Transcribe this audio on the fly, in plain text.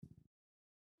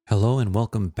Hello and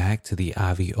welcome back to the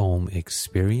Avi Om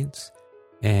Experience.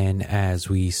 And as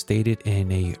we stated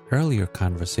in a earlier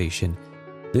conversation,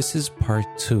 this is part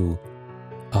 2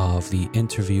 of the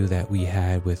interview that we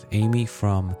had with Amy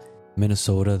from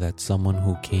Minnesota. That's someone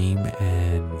who came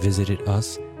and visited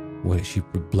us, where she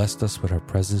blessed us with her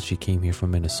presence. She came here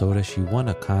from Minnesota. She won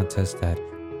a contest that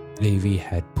AV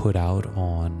had put out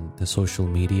on the social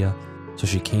media. So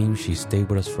she came, she stayed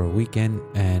with us for a weekend,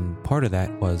 and part of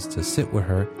that was to sit with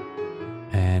her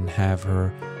and have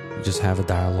her just have a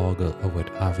dialogue with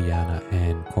Aviana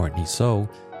and Courtney. So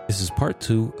this is part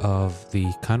 2 of the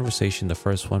conversation, the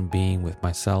first one being with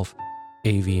myself,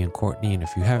 AV, and Courtney. And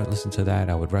if you haven't listened to that,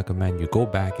 I would recommend you go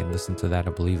back and listen to that.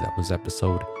 I believe that was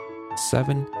episode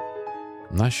 7.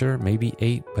 I'm not sure, maybe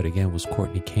 8, but again, it was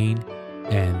Courtney Kane.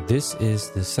 And this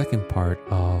is the second part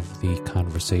of the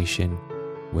conversation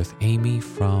with Amy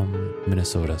from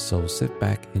Minnesota. So sit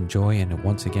back, enjoy, and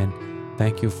once again,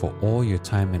 thank you for all your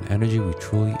time and energy. We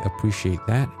truly appreciate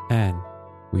that, and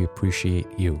we appreciate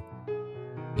you.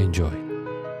 Enjoy.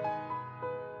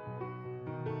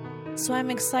 So I'm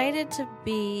excited to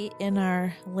be in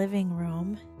our living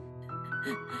room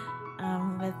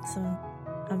with some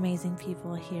amazing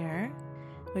people here,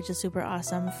 which is super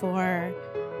awesome for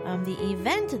the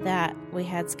event that we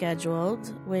had scheduled,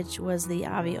 which was the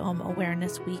Avi Om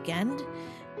Awareness Weekend.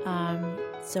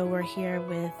 So we're here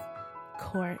with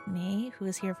Courtney, who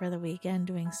is here for the weekend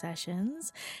doing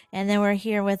sessions. And then we're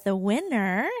here with the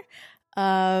winner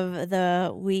of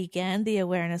the weekend, the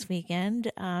Awareness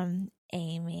Weekend,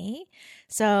 Amy.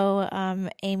 So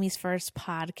Amy's first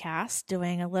podcast,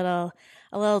 doing a little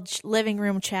living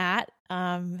room chat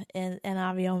in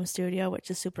Avi Om studio,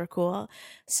 which is super cool.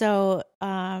 So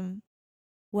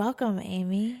welcome,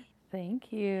 Amy.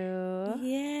 Thank you.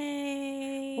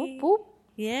 Yay. Whoop, whoop.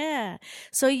 Yeah.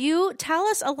 So you tell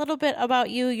us a little bit about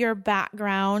you, your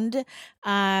background,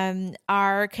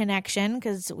 our connection,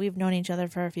 because we've known each other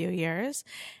for a few years.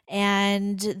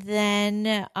 And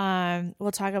then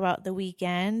we'll talk about the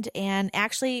weekend and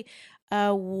actually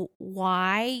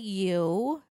why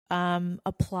you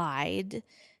applied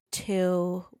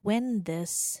to win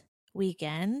this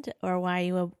weekend, or why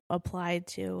you applied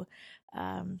to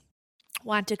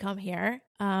want to come here.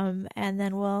 And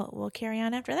then we'll carry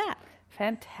on after that.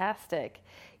 Fantastic.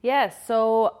 Yes.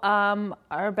 So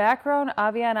our background,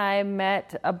 Avi and I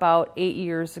met about 8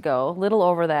 years ago, a little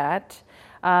over that.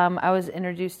 I was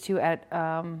introduced to at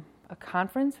a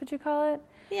conference, would you call it?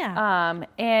 Yeah.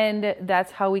 And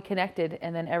that's how we connected.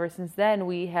 And then ever since then,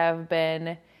 we have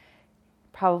been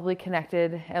probably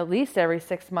connected at least every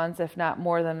 6 months, if not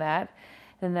more than that.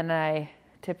 And then I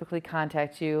typically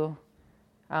contact you,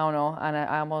 I don't know, on an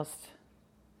almost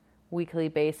weekly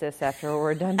basis after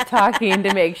we're done talking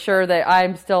to make sure that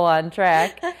I'm still on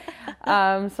track.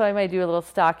 So I might do a little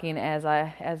stalking as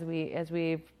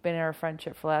we've been in our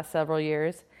friendship for the last several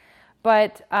years.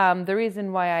 But the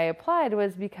reason why I applied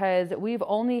was because we've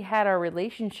only had our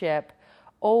relationship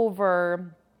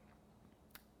over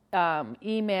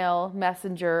email,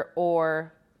 messenger,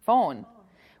 or phone.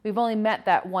 We've only met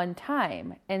that one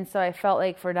time. And so I felt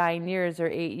like for 9 years or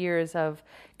 8 years of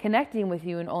connecting with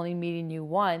you and only meeting you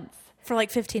once. For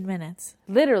like 15 minutes.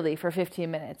 Literally for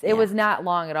 15 minutes. It was not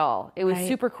long at all. It was Right.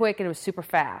 super quick and it was super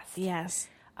fast. Yes.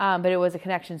 But it was a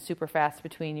connection super fast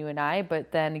between you and I.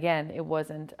 But then again, it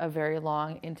wasn't a very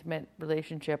long, intimate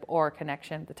relationship or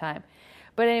connection at the time.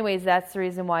 But anyways, that's the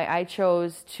reason why I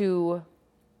chose to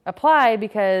apply,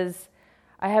 because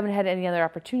I haven't had any other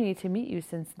opportunity to meet you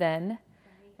since then.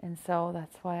 And so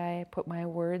that's why I put my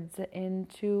words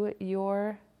into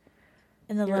your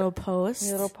little post.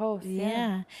 Your little post,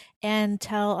 yeah. And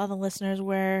tell all the listeners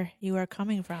where you are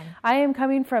coming from. I am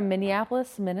coming from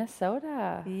Minneapolis,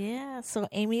 Minnesota. Yeah. So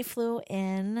Amy flew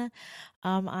in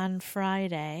on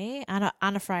Friday,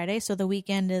 on a Friday. So the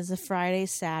weekend is a Friday,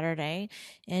 Saturday,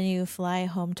 and you fly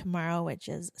home tomorrow, which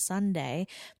is Sunday.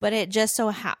 But it just so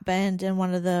happened, and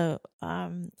one of the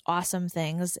awesome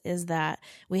things is that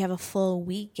we have a full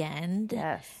weekend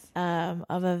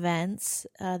of events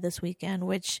this weekend,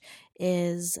 which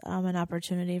is an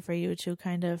opportunity for you to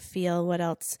kind of feel what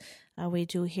else we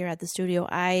do here at the studio.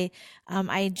 I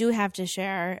do have to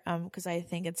share, because I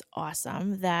think it's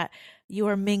awesome, that you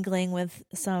were mingling with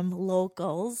some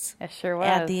locals I sure was.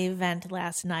 at the event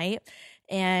last night.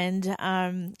 And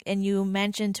you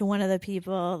mentioned to one of the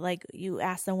people, like, you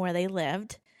asked them where they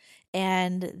lived,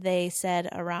 and they said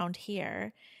around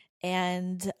here.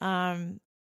 And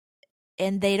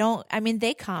they don't, I mean,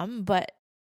 they come, but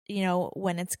you know,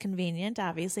 when it's convenient,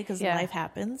 obviously, because life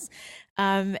happens.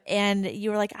 And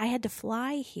you were like, I had to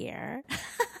fly here.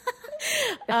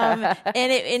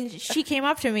 And she came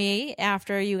up to me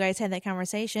after you guys had that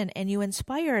conversation, and you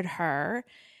inspired her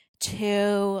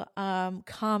to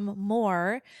come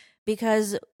more,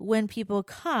 because when people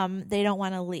come, they don't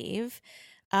want to leave.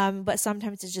 But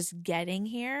sometimes it's just getting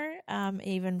here,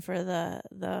 even for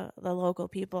the local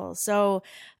people. So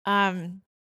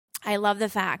I love the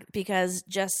fact, because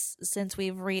just since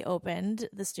we've reopened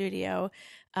the studio,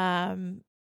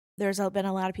 there's been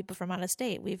a lot of people from out of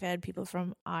state. We've had people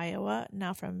from Iowa,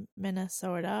 now from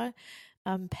Minnesota,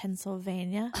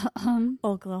 Pennsylvania,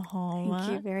 Oklahoma.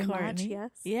 Thank you very much.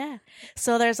 Yes. Yeah.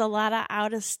 So there's a lot of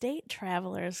out of state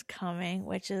travelers coming,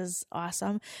 which is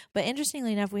awesome. But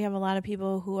interestingly enough, we have a lot of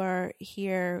people who are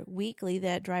here weekly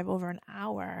that drive over an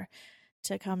hour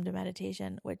to come to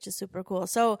meditation, which is super cool.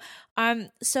 So,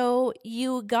 so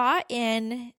you got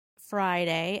in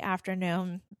Friday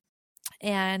afternoon,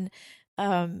 and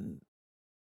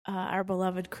our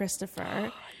beloved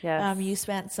Christopher, Yes. you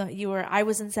spent some. I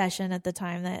was in session at the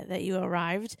time that you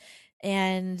arrived,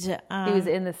 and He was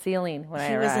in the ceiling when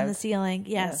I arrived. He was in the ceiling.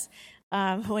 Yes,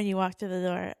 when you walked through the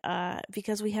door,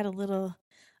 because we had a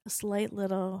slight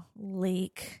little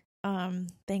leak.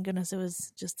 Thank goodness it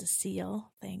was just a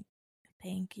seal.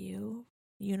 Thank you,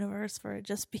 universe, for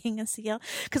just being a seal.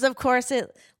 Because of course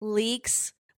it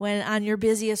leaks when on your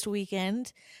busiest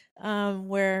weekend,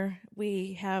 where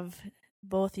we have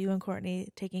both you and Courtney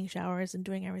taking showers and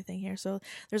doing everything here. So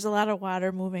there's a lot of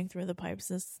water moving through the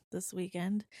pipes this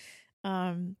weekend.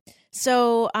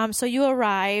 So you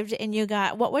arrived and you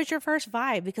got, what was your first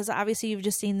vibe? Because obviously you've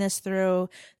just seen this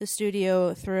through the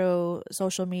studio, through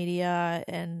social media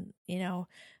and,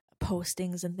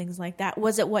 postings and things like that.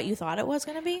 Was it what you thought it was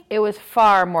going to be? It was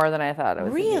far more than I thought it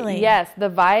was. Really? Yes. The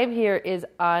vibe here is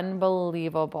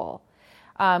unbelievable.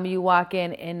 You walk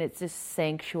in and it's just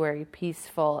sanctuary,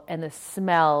 peaceful, and the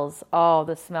smells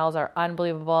are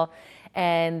unbelievable.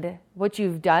 And what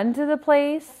you've done to the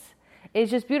place is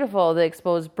just beautiful. The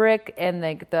exposed brick and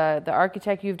the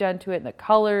architect you've done to it, and the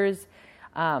colors,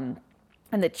 and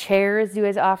the chairs you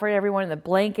guys offered everyone, and the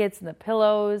blankets and the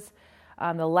pillows,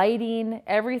 the lighting,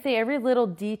 everything, every little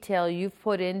detail you've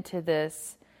put into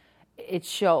this, it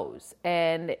shows,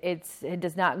 and it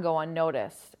does not go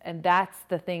unnoticed. And that's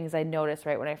the things I noticed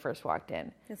right when I first walked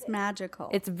in. It's magical.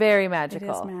 It's very magical.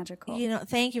 It is magical.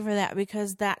 Thank you for that,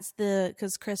 because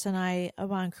because Chris and I,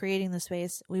 upon creating the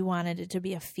space, we wanted it to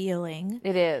be a feeling.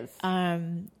 It is.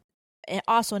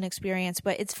 Also an experience.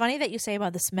 But it's funny that you say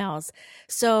about the smells.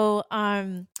 So,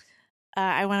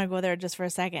 I want to go there just for a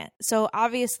second. So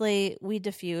obviously we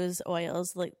diffuse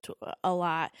oils a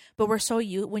lot, but we're so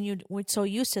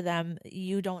used to them,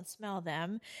 you don't smell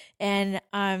them. And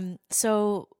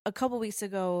so a couple weeks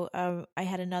ago, I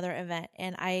had another event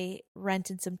and I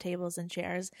rented some tables and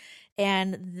chairs,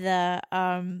 and the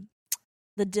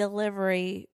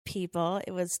delivery people,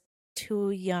 it was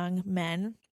two young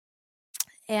men,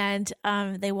 and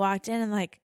they walked in and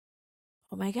like,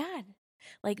 oh my God,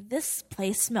 like this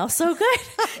place smells so good.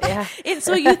 Yeah. And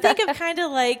so you think of kind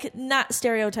of like, not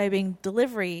stereotyping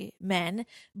delivery men,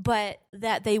 but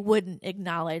that they wouldn't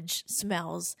acknowledge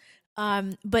smells.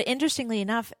 But interestingly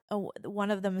enough,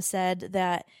 one of them said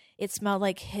that it smelled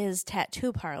like his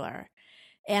tattoo parlor.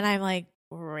 And I'm like,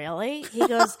 really? He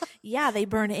goes, yeah, they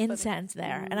burn incense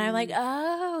there. And I'm like,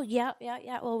 oh, yeah.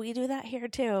 Well, we do that here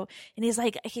too. And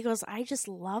he goes, I just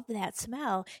love that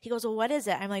smell. He goes, well, what is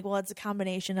it? I'm like, well, it's a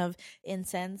combination of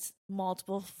incense,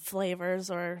 multiple flavors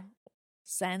or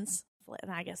scents.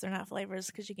 And I guess they're not flavors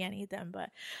because you can't eat them, but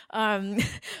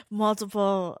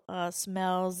multiple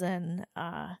smells and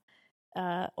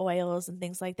oils and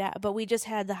things like that. But we just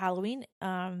had the Halloween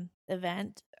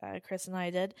event, Chris and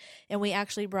I did, and we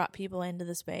actually brought people into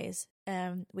the space.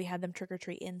 We had them trick or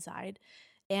treat inside,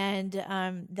 and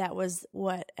that was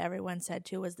what everyone said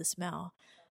too, was the smell.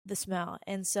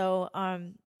 And so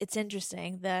it's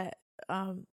interesting that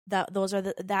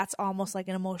that's almost like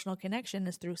an emotional connection,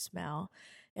 is through smell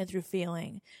and through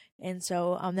feeling. And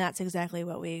so that's exactly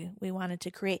what we wanted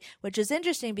to create, which is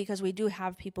interesting because we do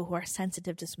have people who are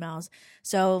sensitive to smells.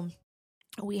 So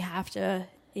we have to,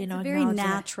 it's a very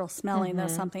natural smelling, though,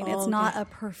 something. It's not a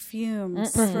perfume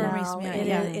smell.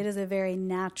 It is a very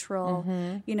natural,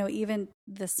 even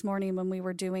this morning when we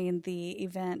were doing the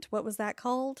event, what was that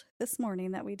called this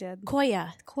morning that we did?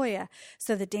 Koya.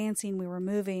 So the dancing, we were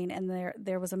moving, and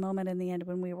there was a moment in the end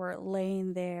when we were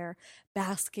laying there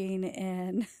basking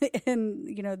in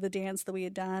the dance that we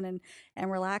had done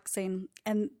and relaxing,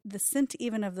 and the scent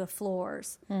even of the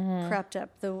floors crept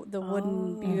up, the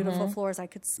wooden beautiful floors. I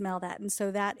could smell that, and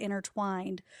so that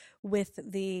intertwined with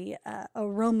the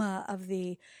aroma of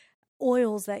the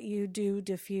oils that you do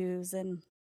diffuse. And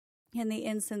and the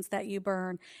incense that you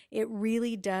burn, it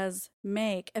really does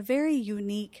make a very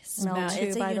unique smell too,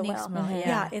 It's a by the unique way. smell,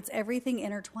 Yeah, it's everything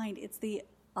intertwined. It's the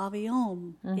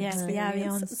Aviome. Yes, the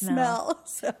Avión smell.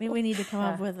 So, Maybe we need to come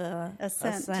up with a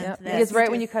scent. scent. Because right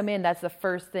when you come in, that's the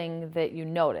first thing that you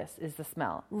notice is the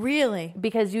smell. Really?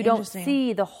 Because you don't Interesting.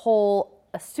 see the whole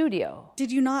studio. did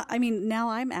you not? I mean, now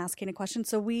I'm asking a question.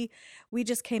 So we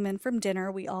just came in from dinner.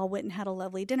 We all went and had a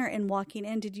lovely dinner. And walking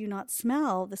in, did you not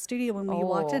smell the studio when we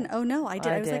walked in? Oh no, I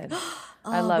did. I was did. like,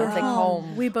 I love it. It's like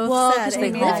home. We both Well, said, because we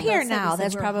Amy live and I here both said, now. we said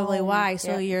That's we're probably home. why.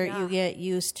 So Yeah. you get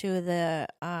used to the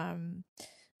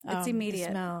It's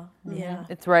immediate. smell. Yeah.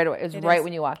 It's right away. It's It right is.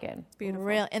 when you walk in. Beautiful.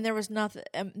 Real, and there was nothing.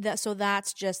 So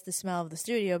that's just the smell of the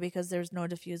studio because there's no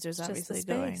diffusers just the obviously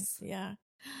going. space. Yeah.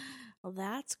 Well,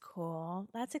 that's cool.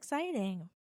 That's exciting.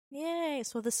 Yay!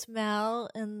 So the smell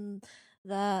and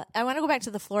I want to go back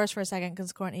to the floors for a second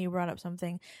because Courtney, you brought up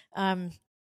something.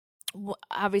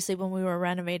 Obviously, when we were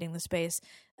renovating the space,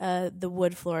 the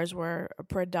wood floors were a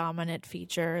predominant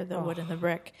feature, the wood and the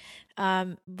brick.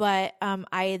 But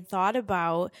I had thought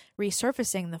about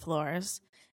resurfacing the floors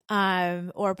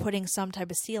or putting some type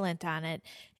of sealant on it.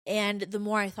 And the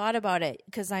more I thought about it,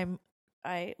 because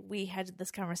we had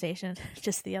this conversation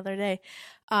just the other day,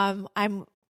 I'm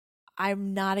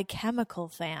not a chemical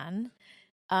fan.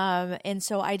 And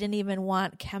so I didn't even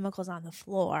want chemicals on the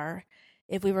floor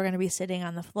if we were going to be sitting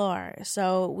on the floor.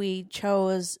 So we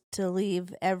chose to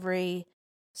leave every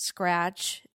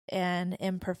scratch and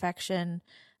imperfection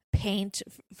paint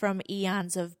from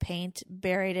eons of paint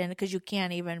buried in, because you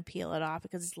can't even peel it off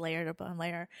because it's layered upon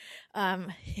layer.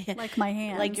 Like my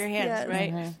hands. Like your hands, Yes.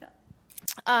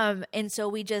 right? And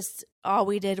so all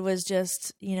we did was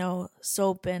just,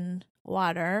 soap and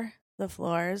water the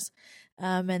floors,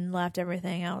 and left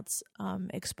everything else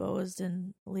exposed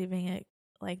and leaving it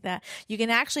like that. You can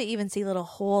actually even see little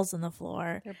holes in the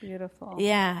floor. They're beautiful.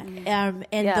 Yeah.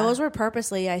 And those were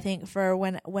purposely, I think, for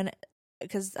when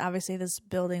because obviously this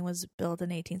building was built in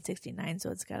 1869,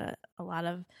 so it's got a lot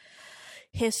of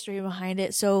history behind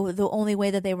it. So the only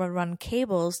way that they would run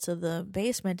cables to the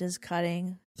basement is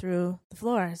cutting through the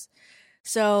floors.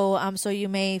 So so you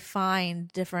may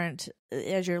find different,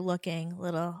 as you're looking,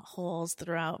 little holes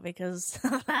throughout because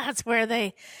that's where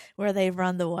they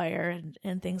run the wire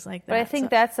and things like that. But I think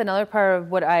that's another part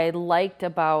of what I liked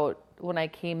about when I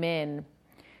came in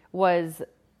was,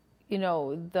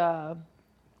 the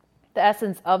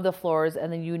essence of the floors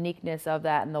and the uniqueness of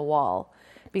that in the wall.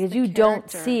 Because you don't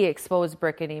see exposed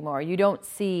brick anymore. You don't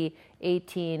see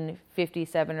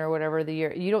 1857 or whatever the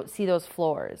year. You don't see those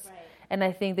floors. Right. And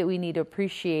I think that we need to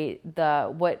appreciate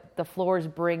what the floors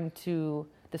bring to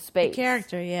the space. The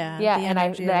character, yeah. Yeah, and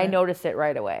I noticed it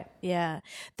right away. Yeah.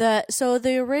 So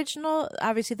the original,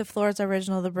 obviously the floor is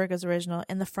original, the brick is original,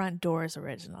 and the front door is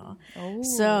original. Oh.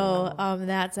 So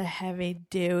that's a heavy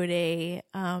duty,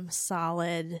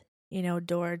 solid,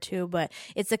 door too, but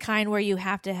it's the kind where you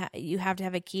have to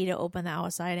have a key to open the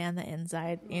outside and the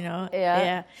inside,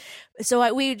 Yeah.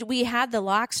 So we had the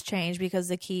locks changed because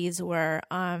the keys were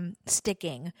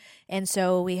sticking, and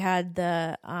so we had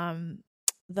the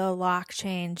lock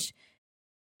changed.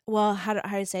 Well, how do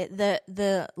I say it?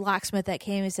 The locksmith that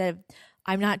came, he said,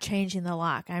 "I'm not changing the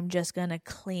lock. I'm just gonna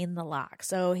clean the lock."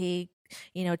 So he,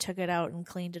 took it out and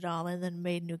cleaned it all, and then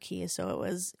made new keys. So it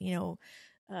was,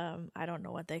 I don't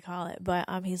know what they call it, but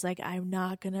he's like, "I'm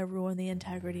not gonna ruin the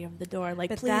integrity of the door." Like,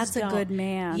 but please that's don't. a good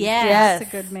man. Yes. That's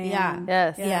a good man. Yeah.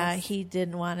 Yes. Yeah. He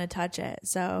didn't want to touch it.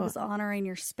 So He was honoring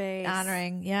your space.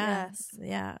 honoring. Yeah. Yes.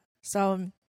 Yeah.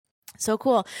 So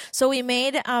cool. So we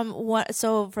made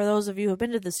so for those of you who have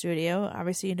been to the studio,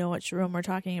 obviously you know which room we're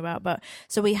talking about, but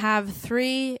so we have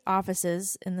 3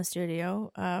 offices in the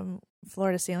studio,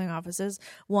 floor to ceiling offices.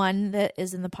 One that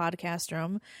is in the podcast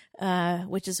room,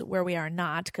 which is where we are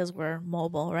not because we're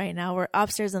mobile right now. We're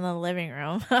upstairs in the living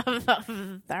room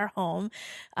of our home.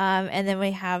 And then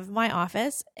we have my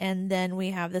office, and then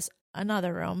we have this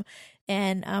another room,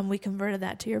 and we converted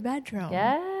that to your bedroom.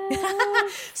 Yeah.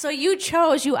 So you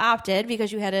opted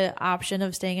because you had an option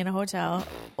of staying in a hotel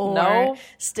or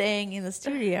staying in the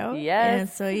studio. Yes. And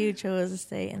so you chose to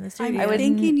stay in the studio. I'm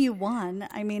thinking you won.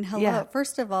 I mean, hello. Yeah.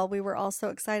 First of all, we were all so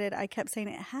excited. I kept saying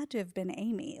it had to have been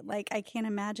Amy. Like, I can't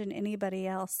imagine anybody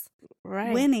else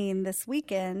winning this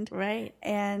weekend. Right.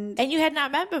 And you had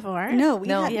not met before. No, we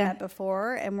hadn't met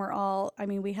before. And we're all,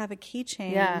 we have a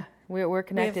keychain. Yeah. We're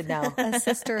connected now. A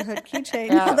sisterhood keychain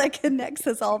now that connects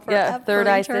us all forever. Third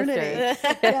eye eternity.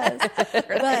 sister.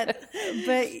 Yes.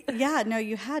 But yeah, no,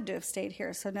 you had to have stayed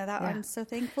here. So no, I'm so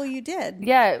thankful you did.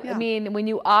 Yeah. I mean, when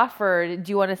you offered,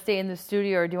 do you want to stay in the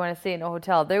studio or do you want to stay in a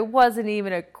hotel? There wasn't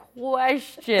even a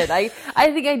question. I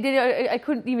think I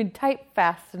couldn't even type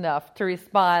fast enough to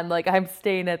respond like I'm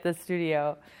staying at the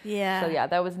studio. Yeah. So yeah,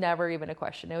 that was never even a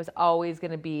question. It was always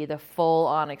going to be the full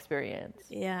on experience.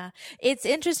 Yeah. It's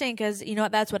interesting because,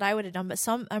 that's what I would have done. But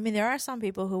there are some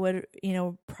people who would,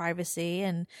 privacy,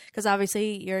 and because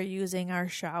obviously you're using our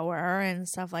shower and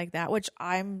stuff like that, which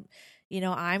I'm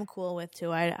cool with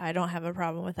too. I don't have a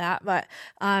problem with that. But,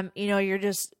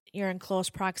 you're in close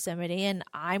proximity, and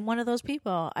I'm one of those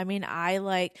people. I mean,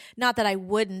 not that I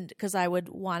wouldn't, because I would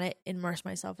want to immerse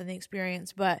myself in the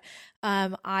experience, but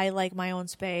I like my own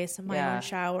space and my own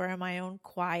shower and my own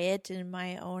quiet and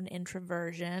my own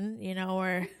introversion,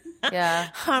 or yeah.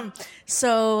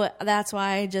 So that's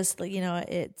why I just,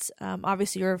 it's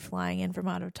obviously you're flying in from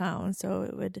out of town, so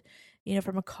it would,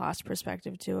 from a cost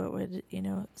perspective too, it would,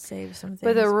 save some things.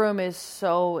 But the room is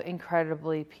so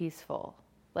incredibly peaceful.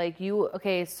 Like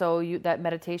that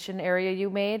meditation area you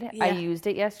made, I used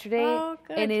it yesterday. Oh,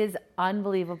 good. And it is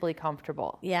unbelievably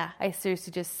comfortable. Yeah. I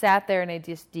seriously just sat there and I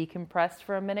just decompressed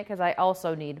for a minute because I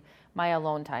also need my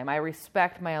alone time. I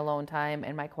respect my alone time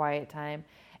and my quiet time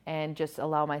and just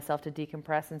allow myself to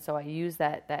decompress. And so I used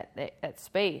that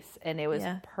space, and it was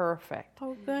perfect.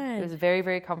 Oh, good. It was very,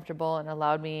 very comfortable and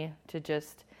allowed me to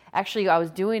just... Actually, I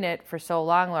was doing it for so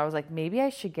long where I was like, maybe I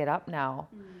should get up now.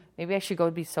 Maybe I should go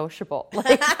be sociable.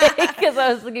 Because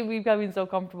I was becoming so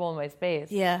comfortable in my space.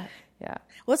 Yeah. Yeah.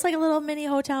 Well, it's like a little mini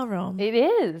hotel room. It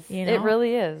is. It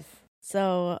really is.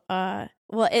 So,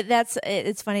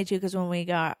 it's funny too, because when we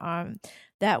got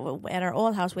that at our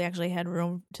old house, we actually had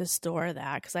room to store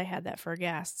that because I had that for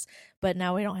guests. But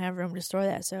now we don't have room to store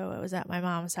that, so it was at my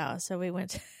mom's house. So we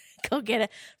went to go get it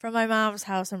from my mom's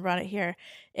house and brought it here.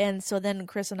 And so then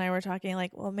Chris and I were talking like,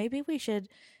 well, maybe we should,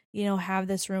 have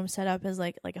this room set up as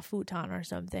like a futon or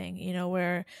something,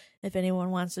 where if anyone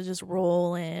wants to just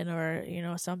roll in or,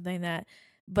 something that,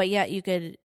 but yet you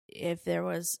could, if there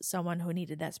was someone who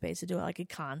needed that space to do it, like a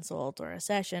consult or a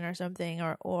session or something,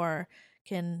 or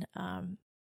can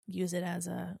use it as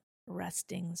a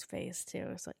resting space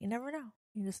too. So you never know.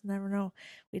 You just never know.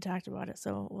 We talked about it,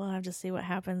 so we'll have to see what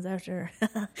happens after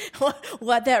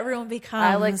what that room becomes.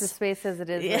 I like the space as it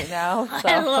is right now,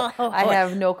 so I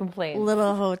have no complaints.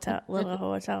 Little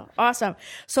hotel. Awesome.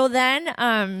 So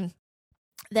then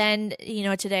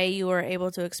today you were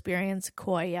able to experience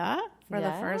Koya for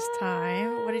the first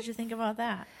time. What did you think about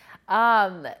that?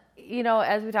 As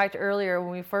we talked earlier,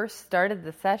 when we first started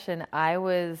the session, I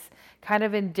was kind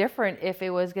of indifferent if it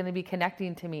was going to be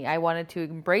connecting to me. I wanted to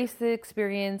embrace the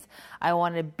experience. I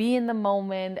wanted to be in the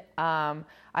moment.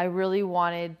 I really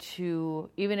wanted to,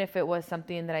 even if it was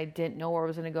something that I didn't know where I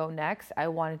was going to go next, I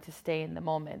wanted to stay in the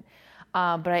moment.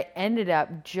 But I ended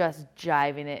up just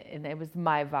jiving it, and it was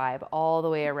my vibe all the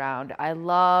way around. I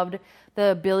loved the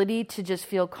ability to just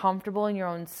feel comfortable in your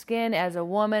own skin as a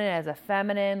woman and as a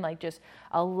feminine, like just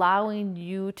allowing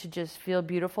you to just feel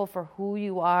beautiful for who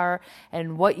you are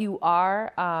and what you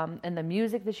are. And the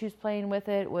music that she was playing with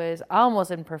it was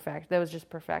almost imperfect. That was just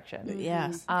perfection.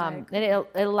 Yes. And it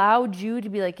allowed you to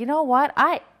be like, you know what?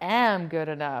 I am good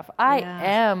enough. I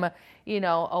am, a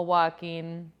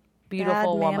walking...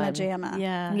 beautiful bad woman. Jamma.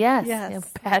 Yeah. Yes.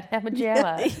 Yes. Bad mamma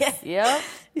jamma. Yep. Yes.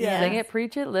 Sing it,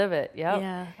 preach it, live it. Yep.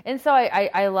 Yeah. And so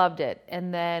I loved it.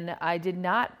 And then I did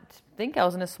not think I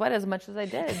was going to sweat as much as I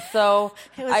did. So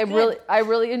I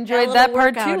really enjoyed that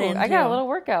part too. I got a little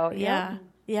workout. Yeah. Yep.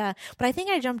 Yeah. But I think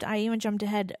I even jumped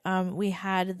ahead. We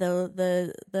had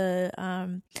the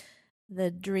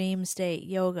dream state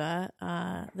yoga,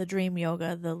 the dream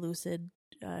yoga, the lucid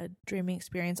dreaming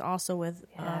experience, also with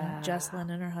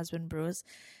Jesslyn and her husband Bruce,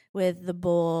 with the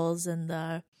bowls and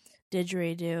the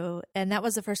didgeridoo, and that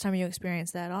was the first time you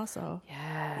experienced that also.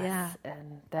 Yes. Yeah.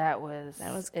 And that was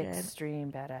good.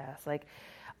 Extreme badass. Like,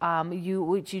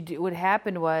 what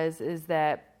happened is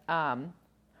that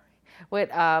what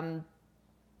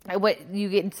you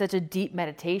get in such a deep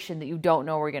meditation that you don't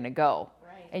know where you're going to go,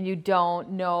 right? And you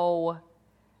don't know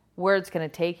where it's going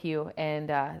to take you, and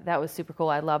that was super cool.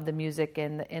 I love the music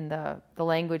and the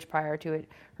language prior to it.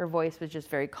 Her voice was just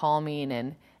very calming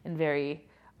and very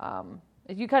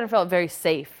you kind of felt very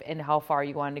safe in how far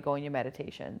you wanted to go in your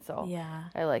meditation. So yeah,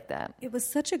 I like that. It was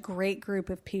such a great group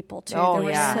of people too. Oh, there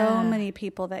were yeah. so many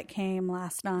people that came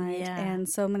last night, and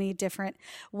so many different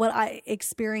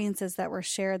experiences that were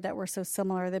shared that were so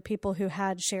similar. The people who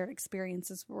had shared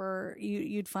experiences were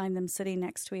you'd find them sitting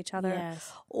next to each other.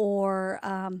 Yes. Or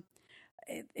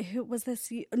who was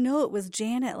this? No, it was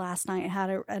Janet last night had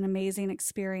an amazing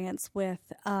experience with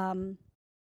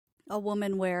a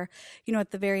woman where, at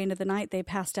the very end of the night, they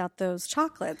passed out those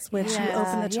chocolates, which you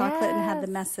opened the chocolate and had the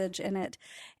message in it.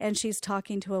 And she's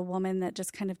talking to a woman that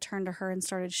just kind of turned to her and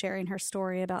started sharing her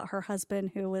story about her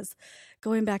husband who was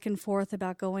going back and forth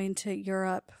about going to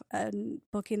Europe and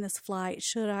booking this flight.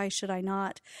 Should I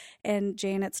not? And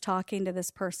Janet's talking to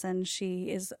this person. She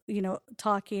is,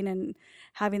 talking and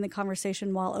having the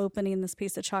conversation while opening this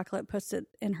piece of chocolate, puts it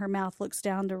in her mouth, looks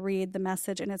down to read the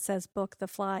message, and it says, book the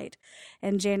flight.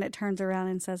 And Janet turns around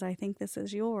and says, I think this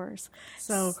is yours.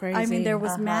 So crazy. I mean, there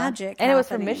was magic. And it was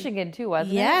from Michigan too,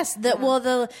 wasn't it? Yes.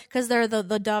 Because they're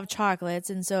the Dove chocolates.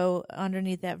 And so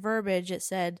underneath that verbiage, it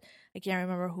said, I can't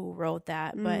remember who wrote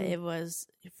that, but it was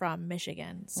from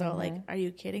Michigan. So like, are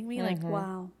you kidding me? Like,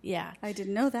 wow. Yeah. I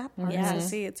didn't know that part. Yeah. So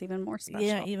see, it's even more special.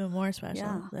 Yeah, even more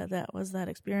special. Yeah. That was that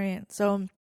experience.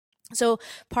 So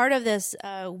part of this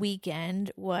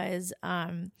weekend was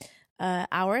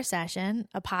our session,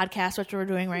 a podcast, which we're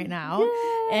doing right now,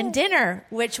 and dinner,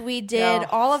 which we did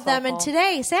all of them. And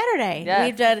today, Saturday,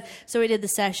 we did the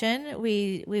session.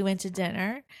 We went to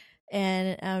dinner,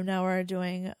 and now we're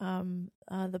doing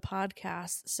the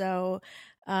podcast. So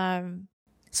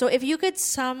if you could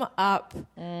sum up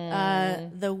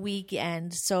the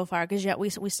weekend so far, because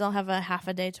we still have a half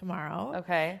a day tomorrow.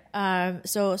 Okay.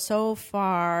 So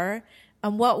far,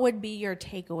 what would be your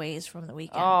takeaways from the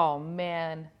weekend? Oh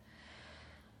man,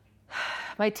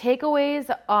 my takeaways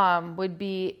would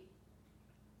be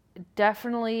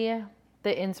definitely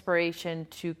the inspiration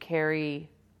to carry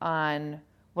on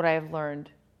what I have learned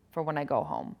for when I go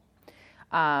home.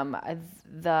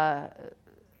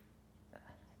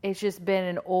 It's just been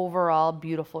an overall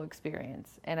beautiful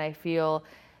experience. And I feel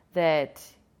that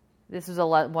this was a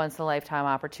once in a lifetime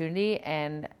opportunity.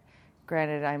 And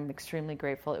granted, I'm extremely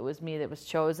grateful it was me that was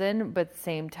chosen. But at the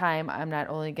same time, I'm not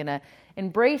only going to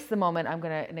embrace the moment, I'm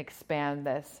going to expand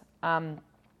this.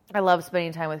 I love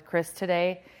spending time with Chris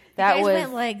today. You guys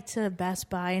went like to Best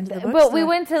Buy and to the bookstore. But we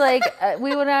went to I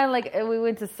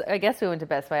guess we went to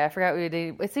Best Buy. I forgot we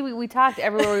did. See, we talked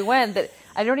everywhere we went that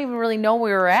I don't even really know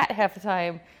where we were at half the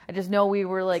time. I just know we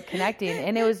were like connecting,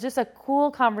 and it was just a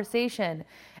cool conversation,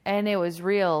 and it was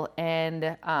real, and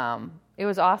it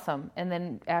was awesome. And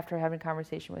then after having a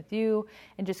conversation with you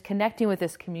and just connecting with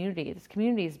this community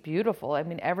is beautiful. I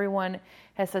mean, everyone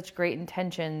has such great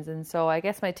intentions, and so I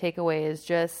guess my takeaway is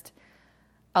just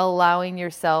allowing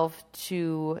yourself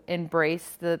to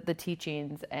embrace the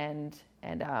teachings and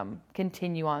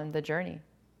continue on the journey,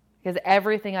 because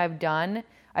everything I've done,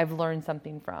 I've learned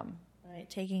something from. Right,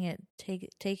 taking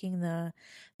the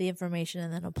information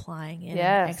and then applying it,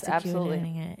 yes, and executing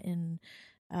absolutely. it, and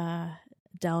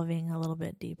delving a little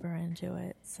bit deaper into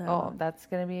it. So, that's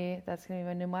gonna be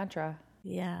my new mantra.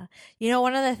 Yeah,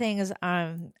 one of the things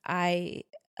I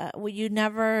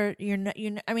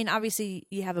mean, obviously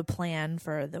you have a plan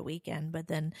for the weekend, but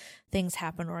then things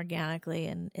happen organically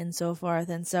and so forth.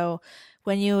 And so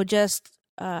when you just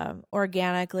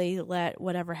organically let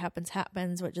whatever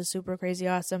happens, which is super crazy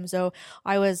awesome. So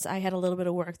I had a little bit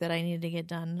of work that I needed to get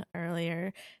done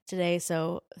earlier today.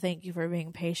 So thank you for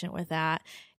being patient with that.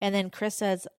 And then Chris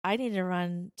says, I need to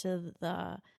run to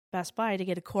the Best Buy to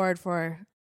get a cord for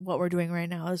what we're doing right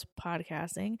now is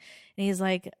podcasting. And he's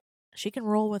like, she can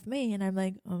roll with me. And I'm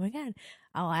like, oh my God,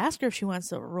 I'll ask her if she wants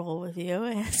to roll with you.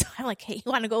 And so I'm like, hey, you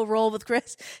want to go roll with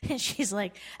Chris? And she's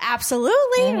like,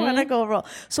 absolutely. I want to go roll.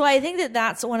 So I think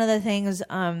that's one of the things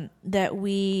that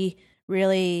we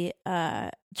really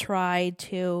try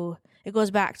to, it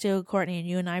goes back to Courtney, and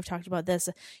you and I have talked about this.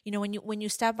 When you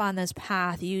step on this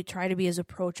path, you try to be as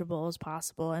approachable as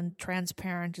possible and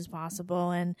transparent as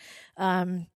possible. And,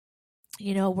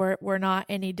 we're not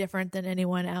any different than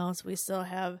anyone else. We still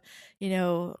have,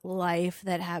 life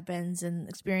that happens and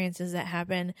experiences that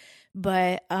happen,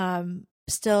 but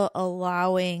still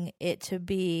allowing it to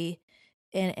be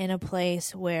in a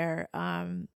place where,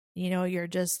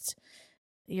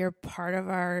 you're part of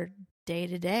our day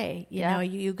to day.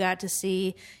 You got to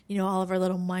see, all of our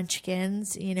little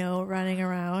munchkins, running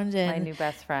around, and my new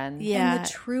best friend. Yeah. And the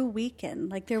true weekend.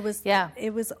 Like it was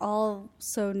all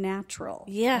so natural.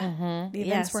 Yeah. Mm-hmm. The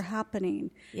events were happening.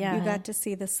 Yeah. You got to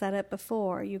see the setup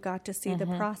before. You got to see the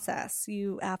process.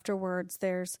 Afterwards,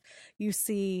 you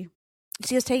see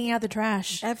us taking out the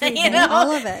trash. Everything,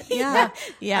 all of it. Yeah.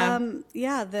 Yeah.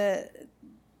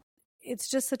 It's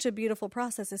just such a beautiful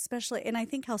process, especially, and I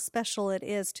think how special it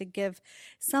is to give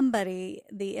somebody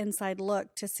the inside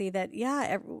look to see that,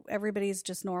 everybody's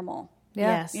just normal.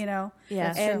 Yeah. Yes.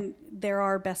 Yes. And there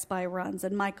are Best Buy runs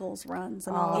and Michael's runs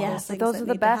and all of those things. Those are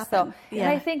the best, though. Yeah. And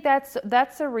I think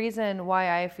that's the reason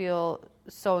why I feel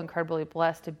so incredibly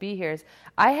blessed to be here is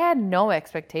I had no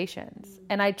expectations,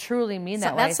 and I truly mean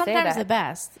that. That's when I say sometimes that. the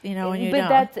best, you know, when you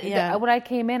But don't. when I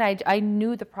came in, I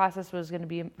knew the process was going to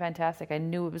be fantastic. I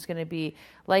knew it was going to be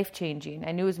life changing.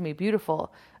 I knew it was going to be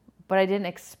beautiful, but I didn't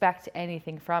expect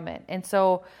anything from it. And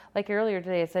so, like earlier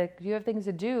today, it's like, you have things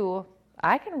to do.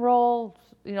 I can roll,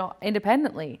 you know,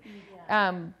 independently,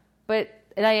 but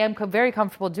I am very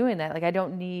comfortable doing that. Like, I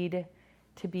don't need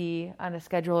to be on a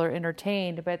schedule or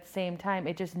entertained, but at the same time,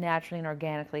 it just naturally and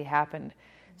organically happened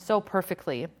so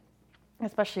perfectly,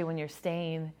 especially when you're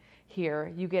staying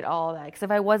here. You get all of that. Because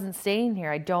if I wasn't staying here,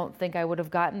 I don't think I would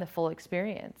have gotten the full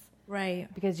experience. Right.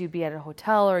 Because you'd be at a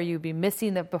hotel, or you'd be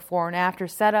missing the before and after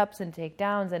setups and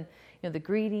takedowns and, you know, the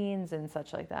greetings and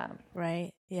such like that.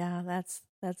 Right. Yeah.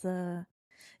 That's a,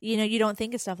 you know, you don't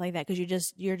think of stuff like that because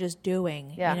you're just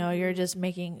doing, Yeah. you know, you're just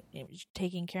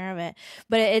taking care of it.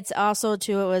 But it's also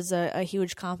too, it was a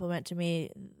huge compliment to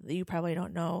me. You probably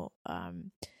don't know,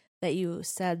 that you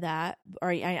said that,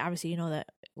 or obviously you know that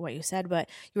what you said, but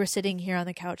you were sitting here on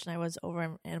the couch and I was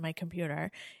over in my computer,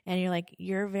 and you're like,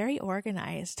 you're very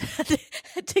organized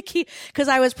to keep, because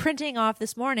I was printing off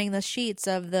this morning the sheets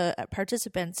of the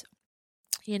participants,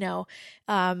 you know,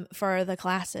 for the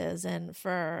classes and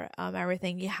for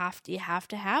everything. You have to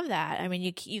have that. I mean,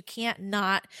 you can't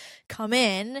not come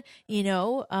in, you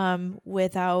know,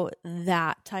 without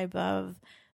that type of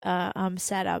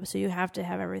setup. So you have to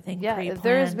have everything pre-planned.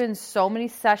 There's been so many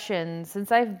sessions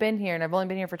since I've been here, and I've only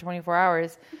been here for 24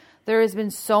 hours. There has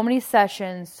been so many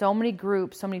sessions, so many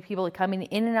groups, so many people coming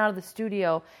in and out of the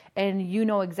studio, and you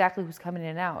know exactly who's coming in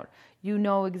and out. You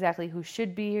know exactly who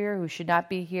should be here, who should not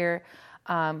be here.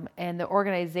 And the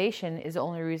organization is the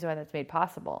only reason why that's made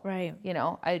possible. Right. You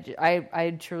know,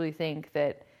 I truly think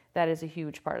that is a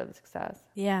huge part of the success.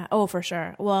 Yeah. Oh, for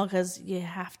sure. Well, because you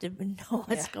have to know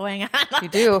what's going on. You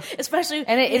do. Especially.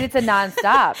 And it's a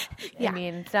nonstop. Yeah. I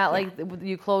mean, it's not like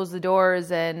you close the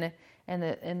doors and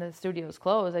the studio's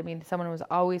closed. I mean, someone was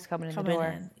always coming in the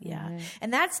door. Yeah. Mm-hmm.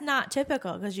 And that's not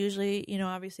typical because usually, you know,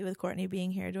 obviously with Courtney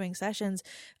being here doing sessions,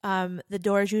 the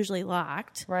door is usually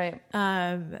locked. Right.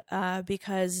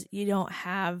 Because you don't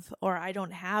have, or I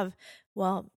don't have,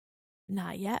 well,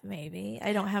 not yet, maybe.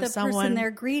 I don't have the someone person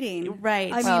they're greeting.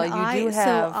 Right. I Well, mean, you do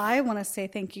have. so I want to say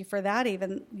thank you for that.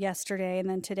 Even yesterday and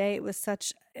then today, it was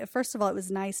such. First of all, it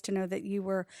was nice to know that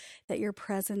your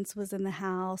presence was in the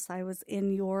house. I was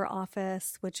in your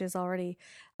office, which is already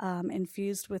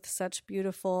infused with such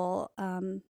beautiful.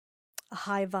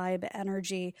 High vibe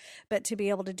energy, but to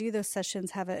be able to do those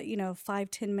sessions, have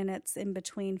 5-10 minutes in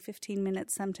between, 15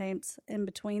 minutes sometimes in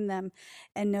between them,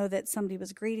 and know that somebody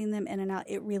was greeting them in and out.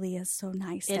 It really is so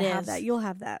nice to have that. You'll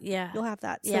have that. Yeah. You'll have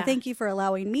that. So Yeah. thank you for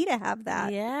allowing me to have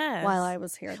that. Yes. While I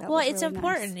was here. That well, was it's really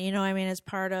important, nice. you know. I mean, it's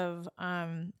part of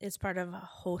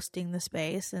hosting the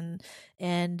space,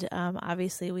 and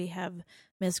obviously we have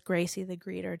Miss Gracie the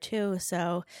greeter too.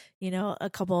 So, you know, a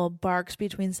couple barks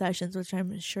between sessions, which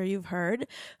I'm sure you've heard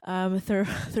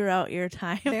throughout your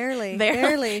time.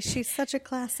 Barely. She's such a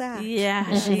class act.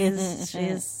 Yeah, she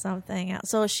is something else.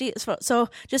 So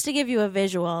just to give you a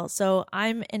visual, so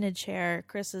I'm in a chair,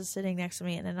 Chris is sitting next to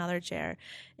me in another chair,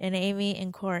 and Amy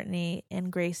and Courtney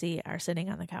and Gracie are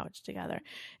sitting on the couch together.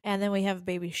 And then we have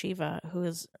baby Shiva, who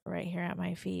is right here at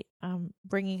my feet,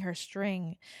 bringing her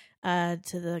string to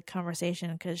the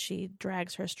conversation because she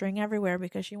drags her string everywhere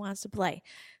because she wants to play.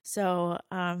 So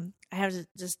I have to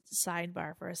just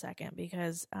sidebar for a second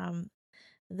because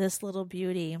this little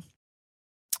beauty,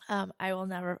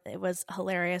 it was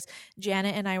hilarious.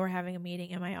 Janet and I were having a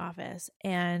meeting in my office,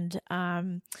 and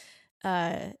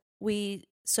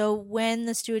so when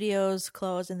the studios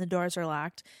close and the doors are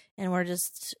locked and we're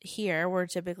just here, we're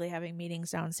typically having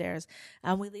meetings downstairs.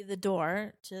 We leave the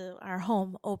door to our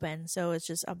home open, so it's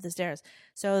just up the stairs.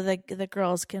 So the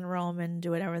girls can roam and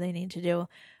do whatever they need to do.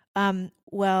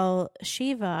 Well,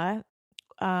 Shiva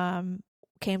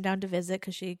came down to visit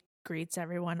because she greets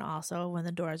everyone also when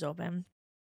the doors open.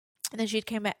 And then she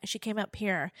came up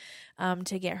here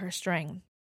to get her string.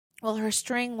 Well, her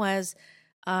string was...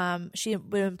 she had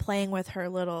been playing with her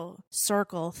little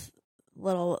circle,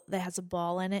 that has a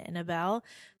ball in it and a bell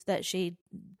that she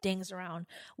dings around.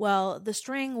 Well, the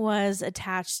string was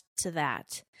attached to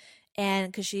that,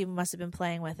 and because she must have been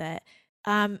playing with it.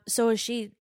 So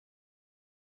she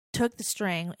took the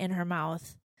string in her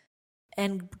mouth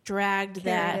and dragged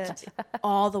that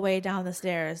all the way down the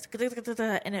stairs,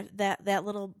 and that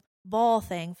little ball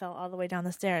thing fell all the way down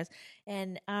the stairs,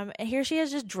 and here she is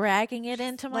just dragging it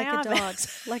into my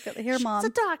office. Like a dog. Here, Mom.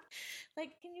 It's a dog.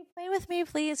 Like, can you play with me,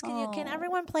 please? Can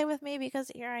everyone play with me?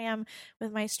 Because here I am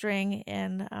with my string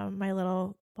and my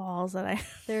little balls that I...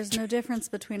 There's no difference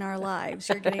between our lives.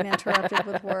 You're getting interrupted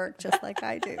with work just like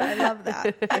I do. I love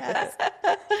that. Yes.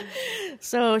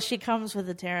 So she comes with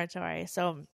the territory.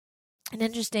 So, and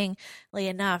interestingly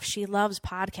enough, she loves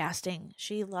podcasting.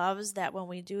 She loves that when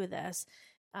we do this.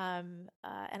 And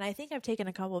I think I've taken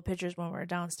a couple of pictures when we're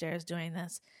downstairs doing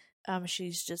this.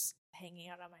 She's just hanging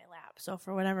out on my lap. So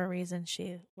for whatever reason,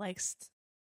 she likes...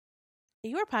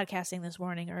 You were podcasting this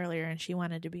morning earlier, and she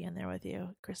wanted to be in there with you,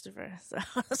 Christopher. So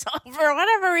for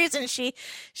whatever reason, she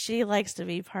likes to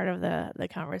be part of the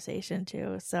conversation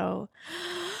too. So,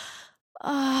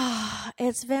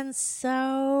 it's been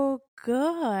so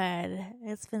good.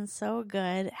 It's been so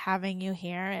good having you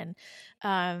here,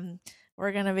 and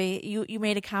we're gonna be. You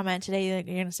made a comment today that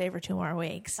you're gonna stay for 2 more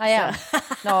weeks. I am.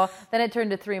 No, then it turned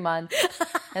to 3 months.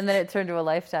 And then it turned to a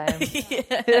lifetime.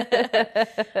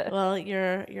 Well,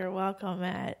 you're welcome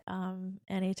at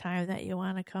any time that you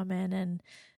want to come in and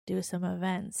do some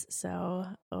events. So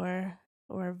or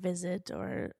visit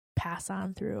or pass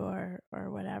on through or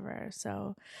whatever.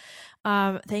 So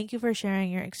thank you for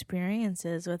sharing your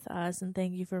experiences with us, and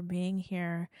thank you for being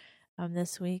here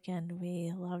this weekend.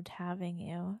 We loved having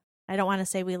you. I don't want to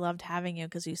say we loved having you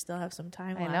because you still have some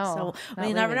time left. I know. So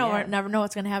we never know. We never know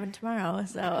what's going to happen tomorrow.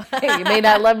 So hey, you may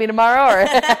not love me tomorrow, or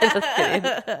just kidding.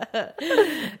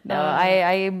 No,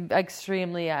 I'm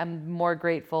more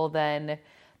grateful than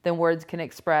words can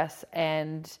express,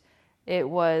 and it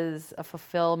was a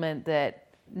fulfillment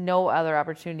that no other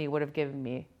opportunity would have given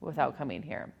me without coming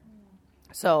here.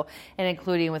 So, and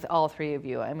including with all 3 of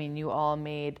you, I mean, you all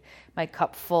made my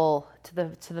cup full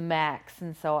to the max,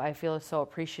 and so I feel so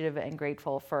appreciative and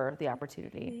grateful for the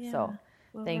opportunity. Yeah. So,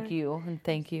 thank you, and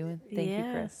thank you,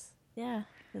 Chris. Yeah,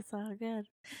 it's all good.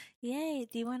 Yay!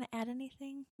 Do you want to add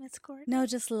anything, Ms. Court? No,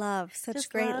 just love. Such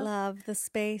great love. The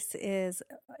space is,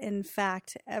 in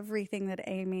fact, everything that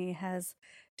Amy has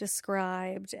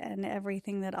described, and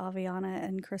everything that Aviana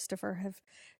and Christopher have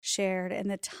shared,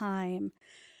 and the time.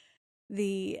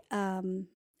 The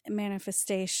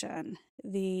manifestation,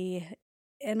 the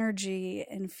energy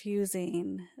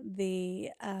infusing, the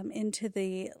into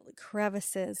the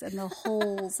crevices and the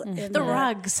holes in the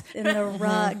rugs, in the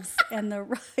rugs, and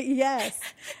the yes,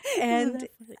 and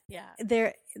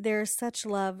there's such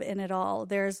love in it all.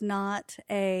 There's not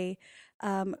a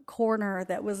corner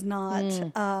that was not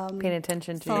paying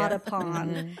attention to thought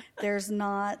upon. There's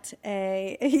not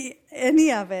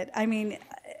any of it. I mean,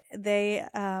 they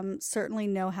certainly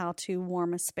know how to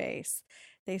warm a space.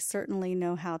 They certainly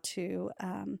know how to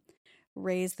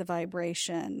raise the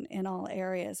vibration in all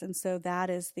areas. And so that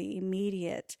is the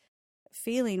immediate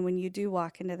feeling when you do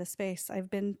walk into the space. I've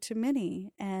been to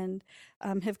many and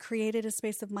have created a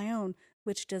space of my own,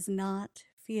 which does not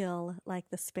feel like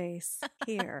the space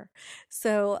here.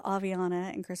 So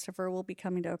Aviana and Christopher will be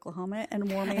coming to Oklahoma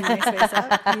and warming my space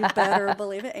up. You better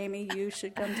believe it. Amy, you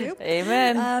should come too.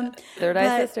 Amen. Third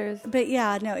Eye Sisters. But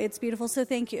yeah, no, it's beautiful. So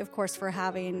thank you, of course, for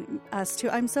having us too.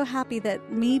 I'm so happy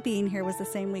that me being here was the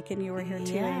same weekend you were here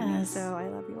too, Amy. So I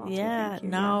love you all too. Thank you.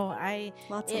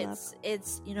 Lots of love.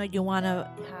 It's you want to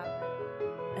have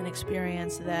an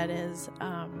experience that is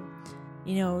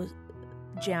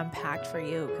jam-packed for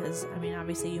you, because I mean,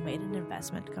 obviously you made an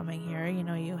investment coming here.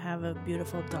 You have a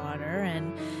beautiful daughter,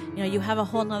 and you have a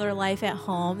whole nother life at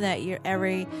home that you're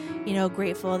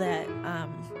grateful that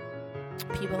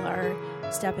people are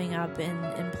stepping up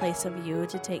in place of you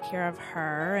to take care of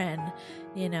her, and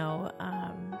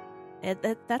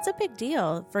that's a big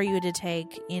deal for you to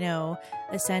take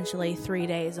essentially 3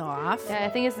 days off. Yeah, I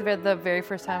think it's the very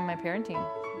first time in my parenting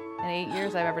in 8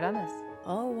 years I've ever done this.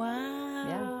 Oh wow.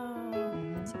 Yeah.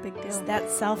 It's a big deal.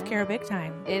 That's self-care big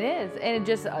time. It is. And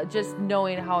just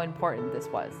knowing how important this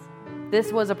was.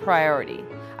 This was a priority.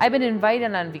 I've been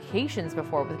invited on vacations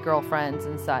before with girlfriends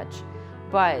and such,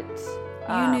 but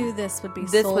you knew this would be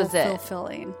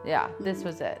fulfilling. Yeah, this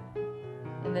was it.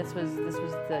 And this was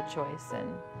the choice, and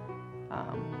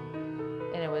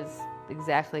it was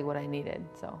exactly what I needed.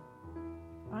 So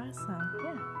awesome.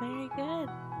 Yeah, very good.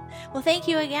 Well, thank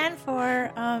you again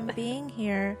for being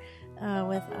here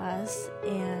with us,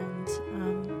 and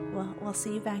we'll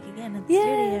see you back again in the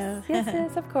studio.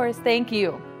 Yes, of course. Thank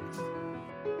you.